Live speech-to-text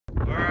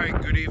right,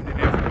 good evening,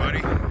 everybody.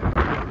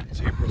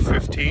 It's April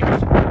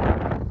 15th.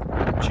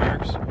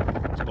 Cheers.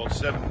 It's about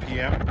 7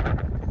 p.m.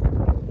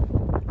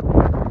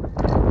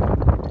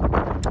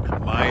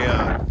 My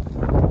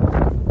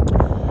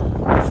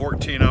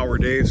 14-hour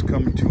day is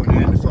coming to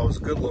an end. If I was a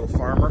good little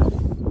farmer,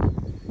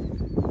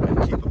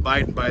 I'd keep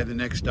abiding by the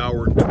next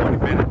hour and 20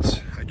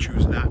 minutes. I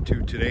choose not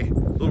to today. A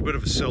little bit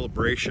of a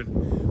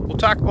celebration. We'll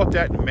talk about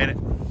that in a minute.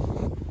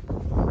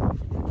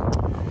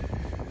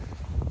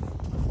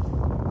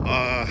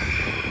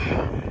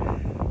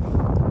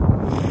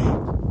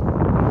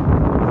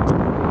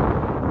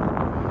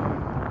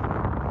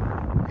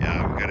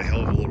 Yeah, we got a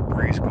hell of a little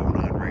breeze going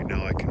on right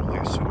now. I can only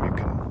assume you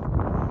can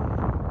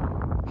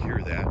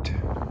hear that.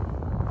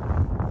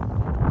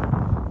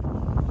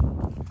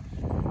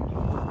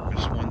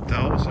 Miss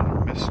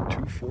 1000, Miss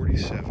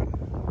 247.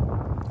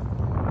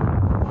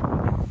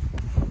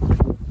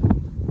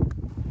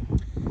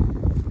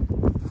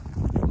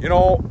 You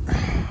know,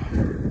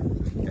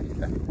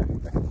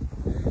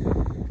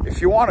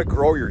 if you want to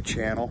grow your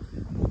channel,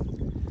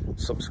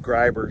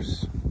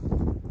 subscribers,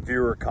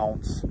 viewer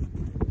counts,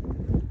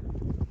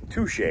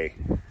 touche,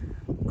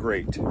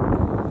 great.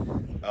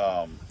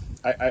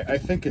 I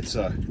think it's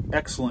an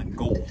excellent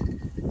goal.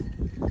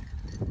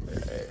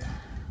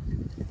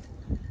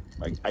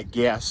 I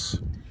guess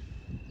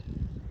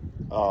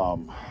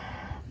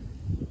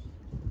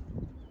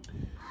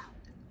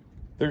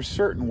there's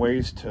certain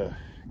ways to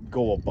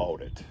go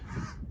about it.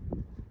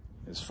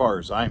 As far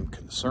as I'm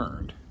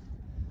concerned,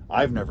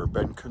 I've never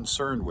been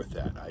concerned with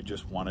that. I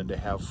just wanted to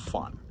have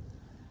fun.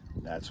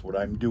 That's what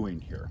I'm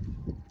doing here.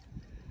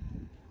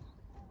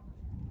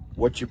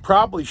 What you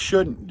probably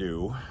shouldn't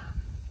do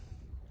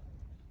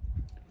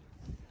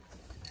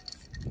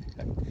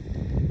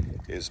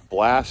is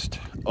blast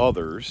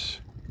others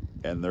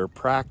and their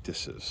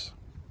practices.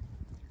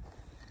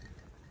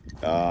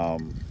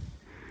 That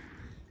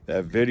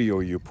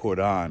video you put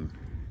on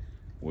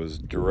was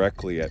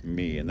directly at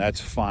me, and that's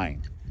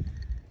fine.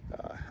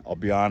 I'll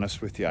be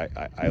honest with you,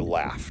 I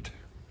laughed.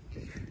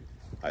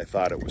 I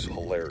thought it was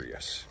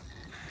hilarious.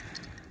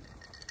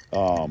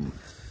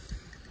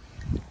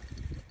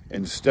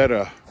 Instead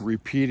of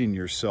repeating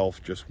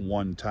yourself just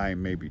one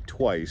time, maybe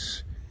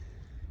twice,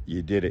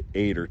 you did it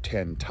 8 or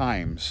 10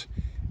 times.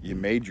 You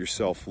made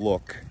yourself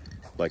look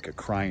like a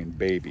crying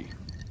baby.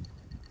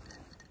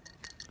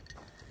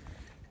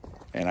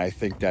 And I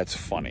think that's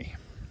funny.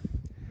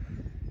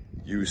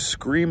 You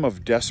scream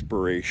of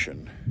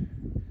desperation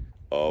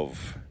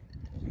of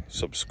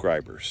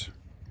subscribers,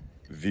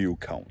 view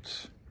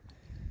counts,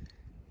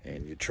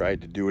 and you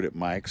tried to do it at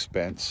my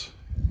expense.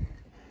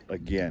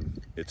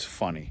 Again, it's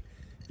funny.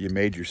 You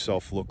made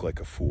yourself look like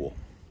a fool.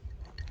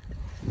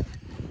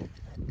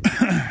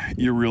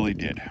 You really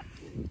did.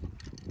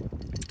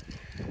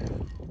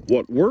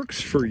 What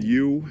works for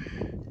you,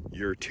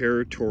 your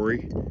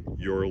territory,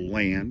 your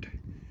land,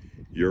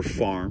 your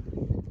farm,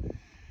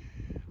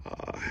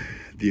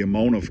 the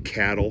amount of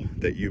cattle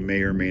that you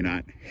may or may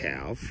not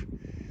have,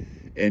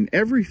 and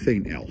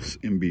everything else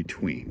in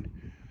between.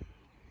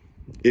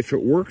 If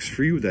it works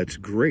for you, that's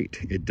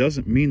great. It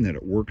doesn't mean that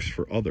it works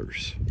for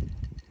others.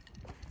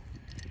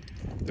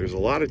 There's a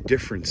lot of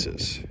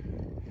differences.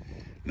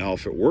 Now,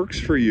 if it works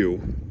for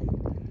you,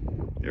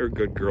 you're a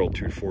good girl,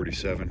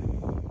 247.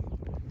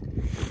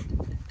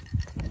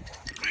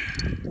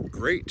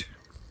 Great.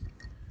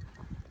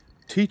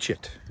 Teach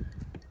it.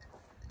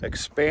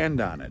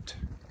 Expand on it.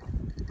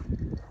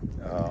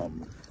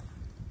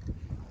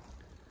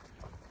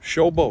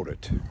 Showboat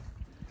it.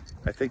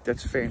 I think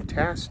that's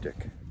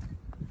fantastic.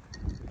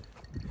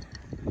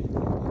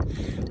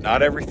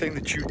 Not everything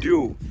that you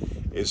do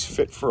is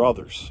fit for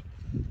others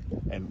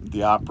and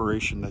the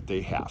operation that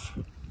they have.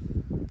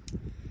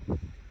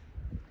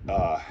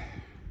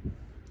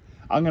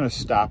 I'm going to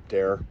stop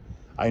there.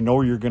 I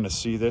know you're going to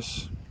see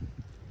this.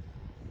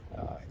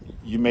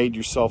 You made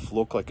yourself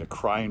look like a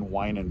crying,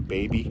 whining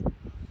baby,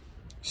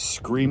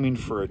 screaming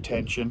for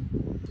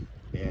attention,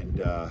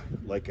 and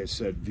like I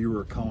said,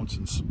 viewer counts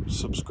and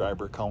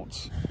subscriber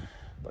counts.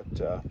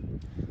 But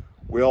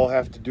we all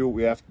have to do what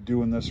we have to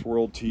do in this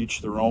world, to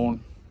each their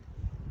own.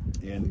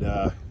 And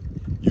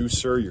you,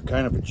 sir, you're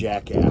kind of a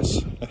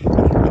jackass.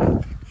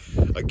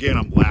 Again,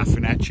 I'm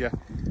laughing at you.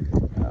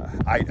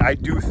 I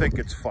do think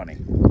it's funny.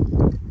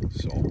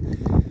 So,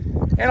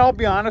 and I'll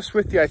be honest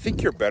with you, I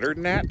think you're better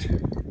than that.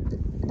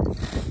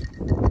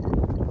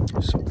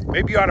 So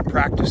maybe you ought to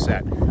practice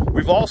that.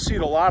 We've all seen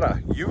a lot of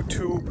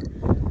YouTube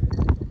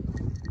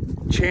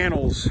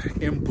channels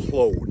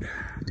implode,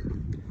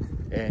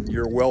 and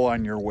you're well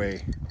on your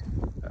way.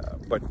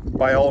 But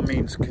by all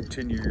means,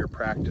 continue your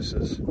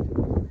practices.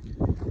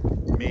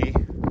 Me,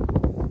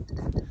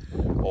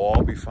 oh,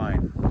 I'll be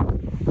fine.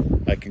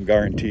 I can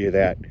guarantee you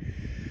that.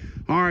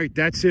 All right,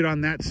 that's it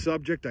on that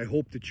subject. I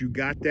hope that you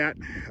got that.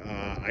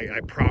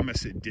 I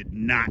promise it did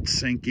not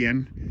sink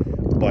in,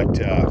 but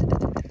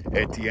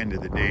at the end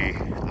of the day,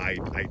 I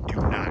do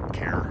not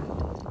care.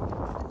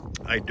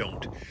 I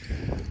don't.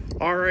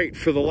 All right,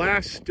 for the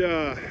last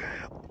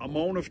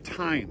amount of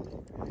time,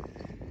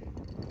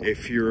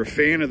 If you're a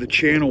fan of the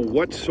channel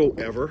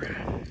whatsoever,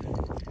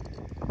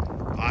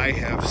 I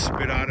have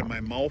spit out of my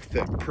mouth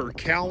that per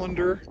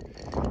calendar,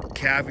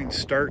 calving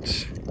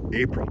starts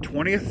April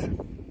 20th.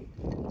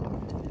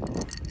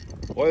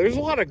 Well, there's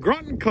a lot of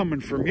grunting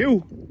coming from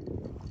you.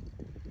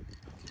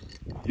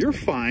 You're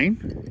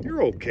fine.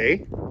 You're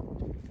okay.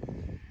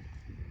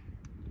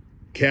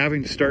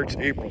 Calving starts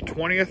April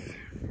 20th.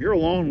 You're a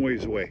long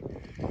ways away.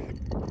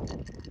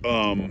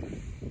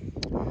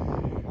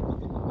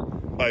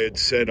 I had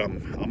said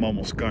I'm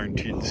almost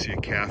guaranteed to see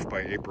a calf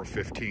by April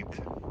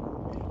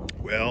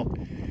 15th. Well,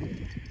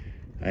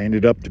 I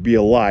ended up to be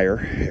a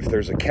liar. If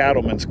there's a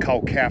cattleman's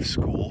cow-calf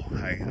school,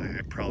 I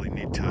probably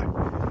need to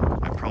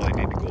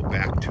go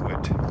back to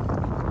it.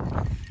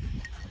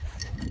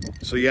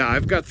 So yeah,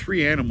 I've got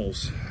 3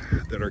 animals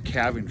that are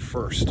calving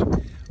first.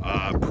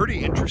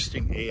 Pretty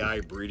interesting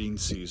AI breeding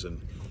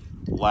season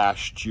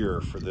last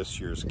year for this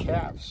year's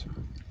calves.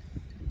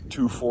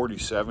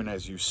 247,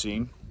 as you've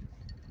seen.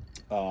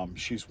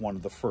 She's one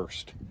of the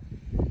first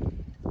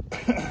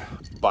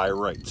by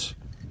rights.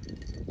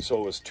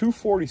 So it was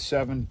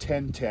 247,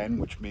 1010,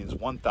 which means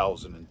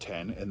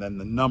 1010, and then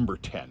the number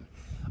 10.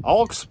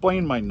 I'll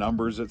explain my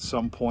numbers at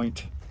some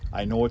point.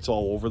 I know it's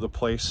all over the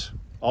place.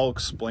 I'll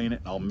explain it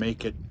and I'll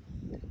make it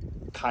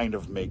kind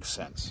of make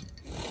sense.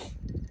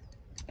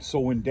 So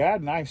when Dad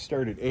and I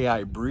started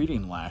AI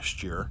breeding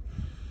last year,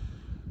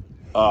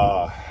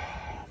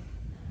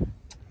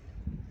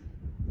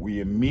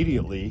 we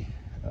immediately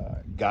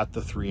got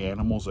the 3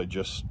 animals I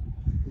just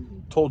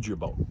told you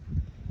about.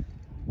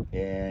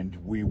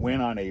 And we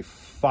went on a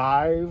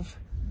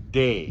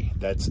 5-day.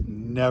 That's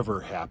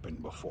never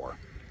happened before.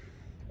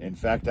 In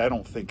fact, I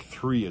don't think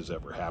 3 has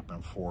ever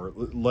happened before,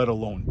 let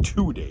alone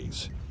 2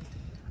 days.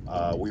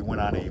 We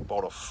went on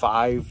about a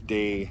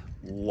 5-day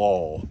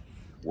lull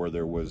where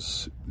there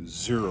was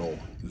zero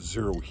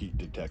heat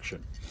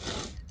detection.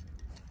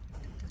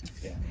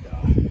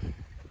 And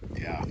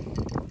yeah,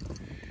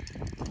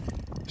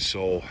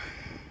 so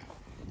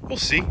we'll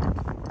see.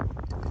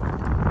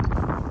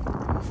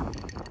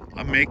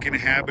 I'm making a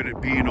habit of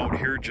being out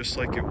here just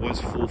like it was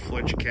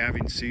full-fledged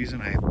calving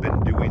season. I have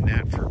been doing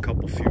that for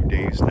a few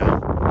days now.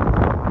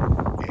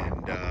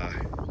 And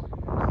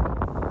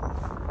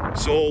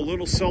so a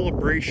little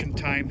celebration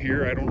time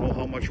here. I don't know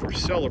how much we're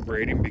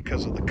celebrating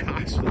because of the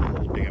cost of the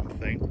whole damn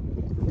thing.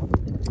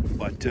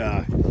 But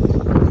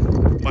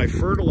my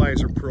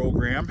fertilizer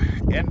program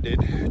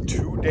ended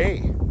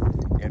today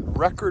in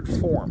record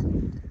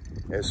form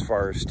as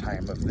far as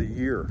time of the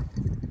year.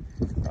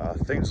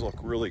 Things look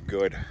really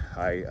good.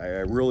 I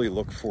really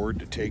look forward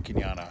to taking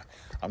you on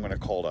I'm going to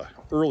call it a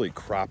early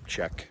crop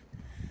check.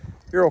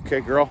 You're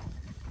okay, girl.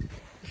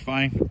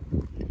 Fine.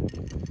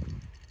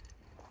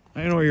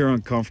 I know you're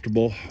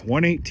uncomfortable.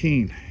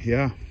 118,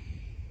 yeah.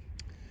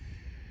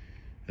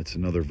 That's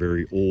another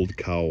very old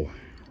cow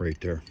right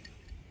there.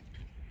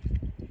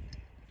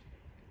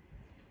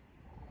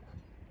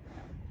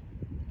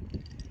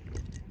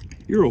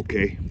 You're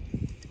okay.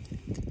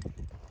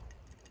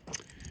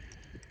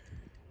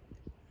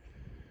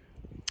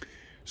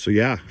 So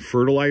yeah,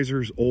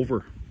 fertilizer's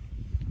over.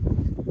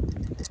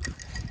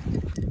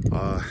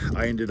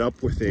 I ended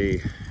up with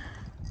a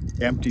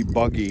empty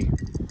buggy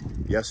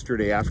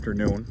yesterday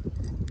afternoon,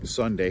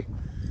 Sunday,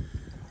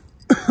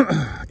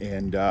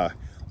 and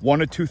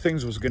one of 2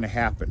 things was going to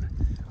happen.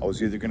 I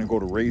was either going to go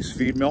to Ray's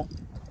feed mill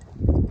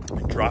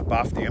and drop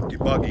off the empty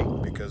buggy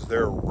because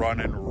they're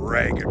running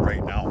ragged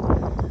right now,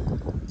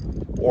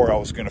 or I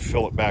was going to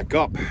fill it back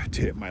up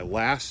to hit my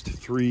last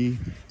 3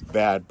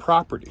 bad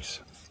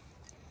properties.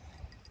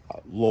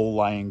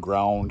 Low-lying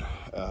ground,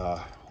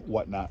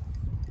 whatnot.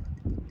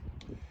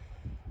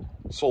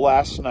 So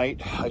last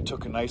night, I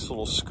took a nice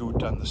little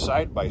scoot on the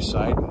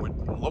side-by-side and went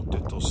and looked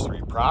at those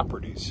 3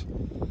 properties,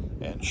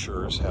 and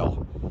sure as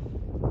hell,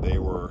 they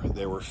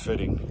were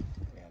fitting.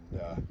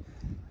 And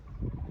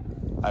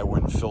I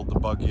went and filled the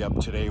buggy up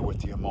today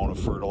with the amount of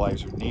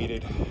fertilizer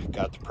needed,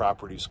 got the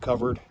properties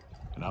covered,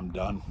 and I'm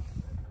done.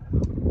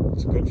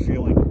 It's a good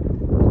feeling.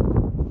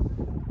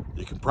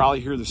 You can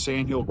probably hear the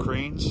sandhill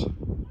cranes.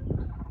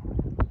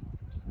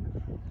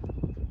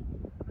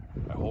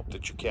 I hope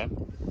that you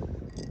can.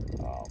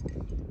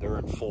 They're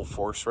in full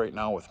force right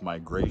now with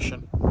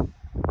migration.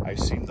 I've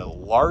seen the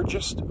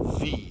largest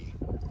V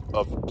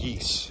of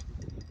geese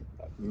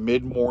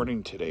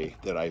mid-morning today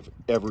that I've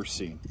ever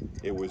seen.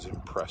 It was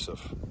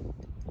impressive.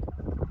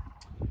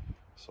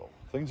 So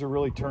things are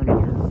really turning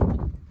here.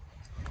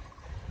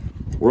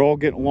 We're all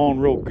getting along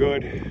real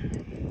good.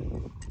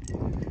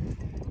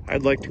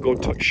 I'd like to go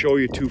show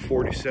you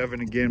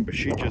 247 again, but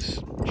she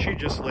just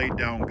laid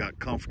down, got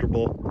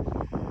comfortable.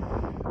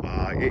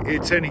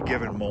 It's any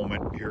given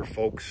moment here,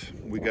 folks.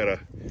 We got a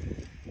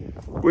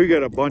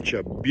bunch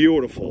of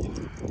beautiful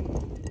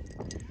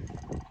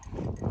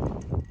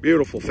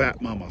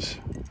fat mamas,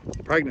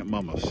 pregnant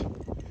mamas.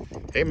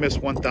 Hey, Miss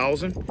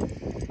 1000.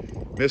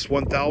 Miss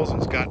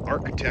 1000's got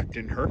architect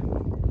in her.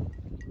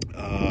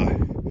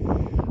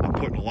 I'm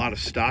putting a lot of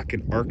stock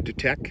in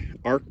architect.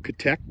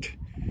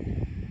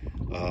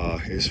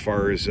 as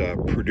far as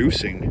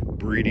producing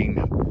breeding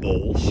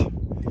bulls.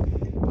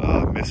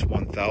 Miss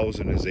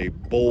 1000 is a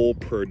bull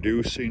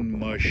producing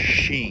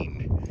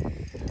machine,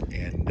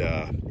 and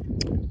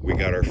we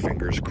got our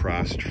fingers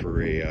crossed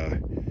for a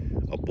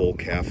bull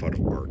calf out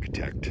of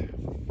Architect.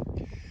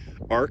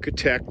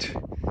 Architect,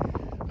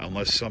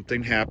 unless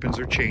something happens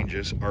or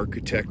changes,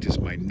 Architect is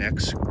my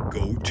next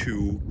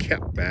go-to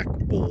kept back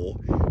bull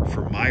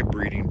for my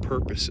breeding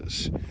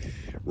purposes.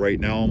 Right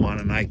now I'm on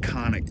an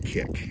iconic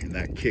kick, and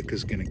that kick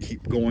is going to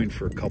keep going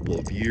for a couple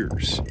of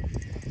years.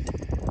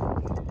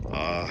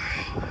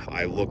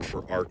 I look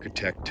for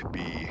Architect to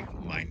be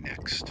my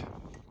next.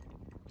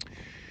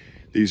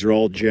 These are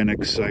all Gen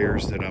X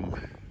sires that I'm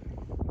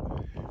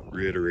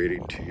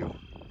reiterating to you.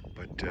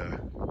 But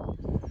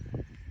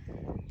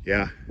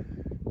yeah,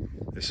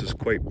 this is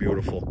quite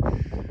beautiful.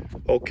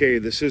 Okay,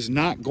 this is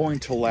not going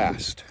to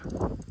last.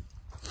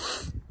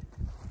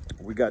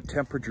 We got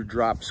temperature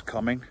drops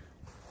coming.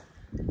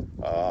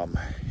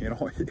 You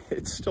know,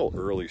 it's still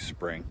early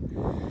spring.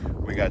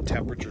 We got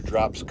temperature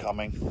drops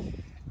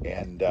coming,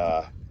 and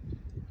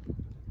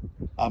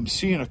I'm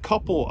seeing a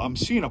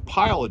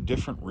pile of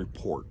different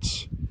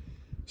reports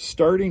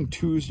starting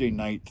Tuesday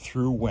night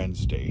through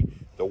Wednesday.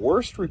 The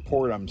worst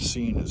report I'm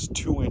seeing is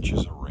 2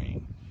 inches of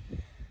rain.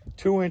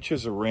 2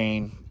 inches of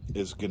rain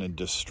is going to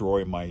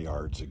destroy my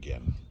yards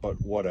again,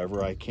 but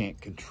whatever, I can't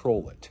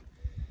control it.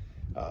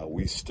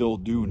 We still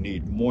do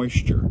need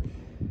moisture.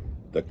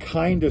 The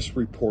kindest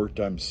report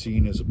I'm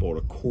seeing is about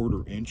a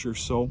 1/4 inch or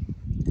so,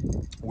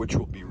 which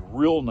will be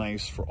real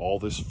nice for all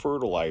this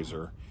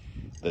fertilizer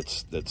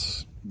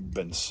that's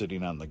been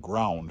sitting on the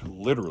ground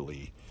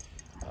literally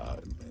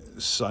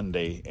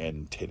Sunday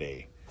and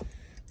today.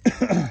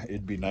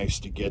 It'd be nice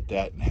to get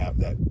that and have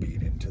that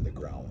beat into the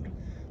ground.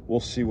 We'll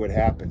see what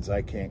happens.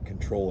 I can't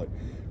control it.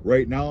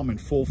 Right now I'm in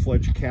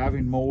full-fledged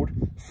calving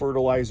mode.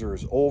 Fertilizer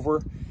is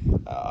over.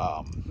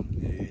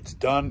 It's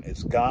done,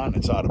 it's gone,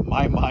 it's out of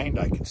my mind.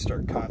 I can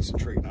start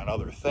concentrating on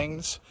other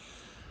things,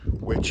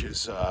 which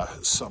is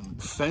some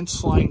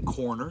fence line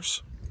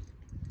corners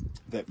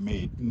that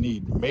may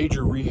need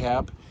major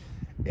rehab,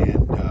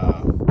 and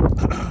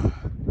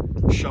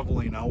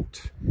shoveling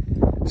out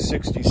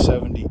 60,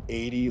 70,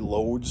 80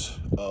 loads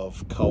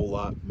of cow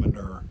lot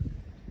manure.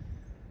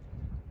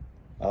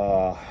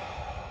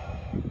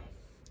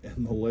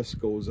 And the list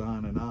goes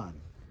on and on.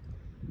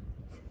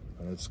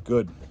 And it's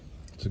good.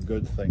 It's a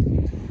good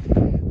thing.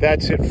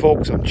 That's it,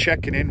 folks. I'm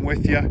checking in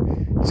with you.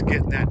 It's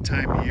getting that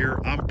time of year.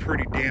 I'm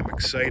pretty damn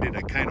excited.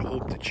 I kind of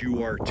hope that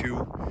you are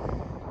too.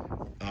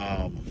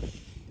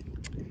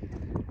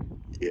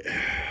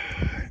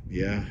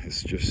 Yeah,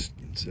 it's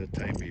that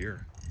time of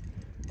year.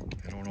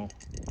 I don't know.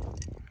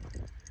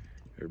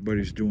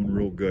 Everybody's doing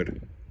real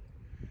good.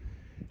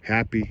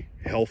 Happy,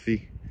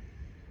 healthy,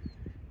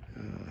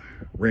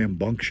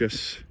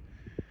 rambunctious.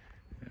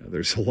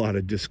 There's a lot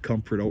of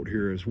discomfort out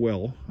here as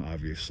well,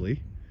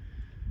 obviously.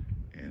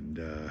 And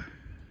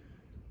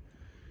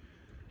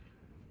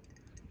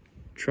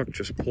truck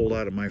just pulled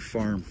out of my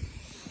farm.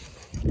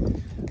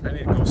 I need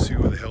to go see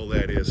who the hell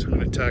that is. I'm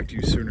going to talk to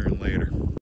you sooner than later.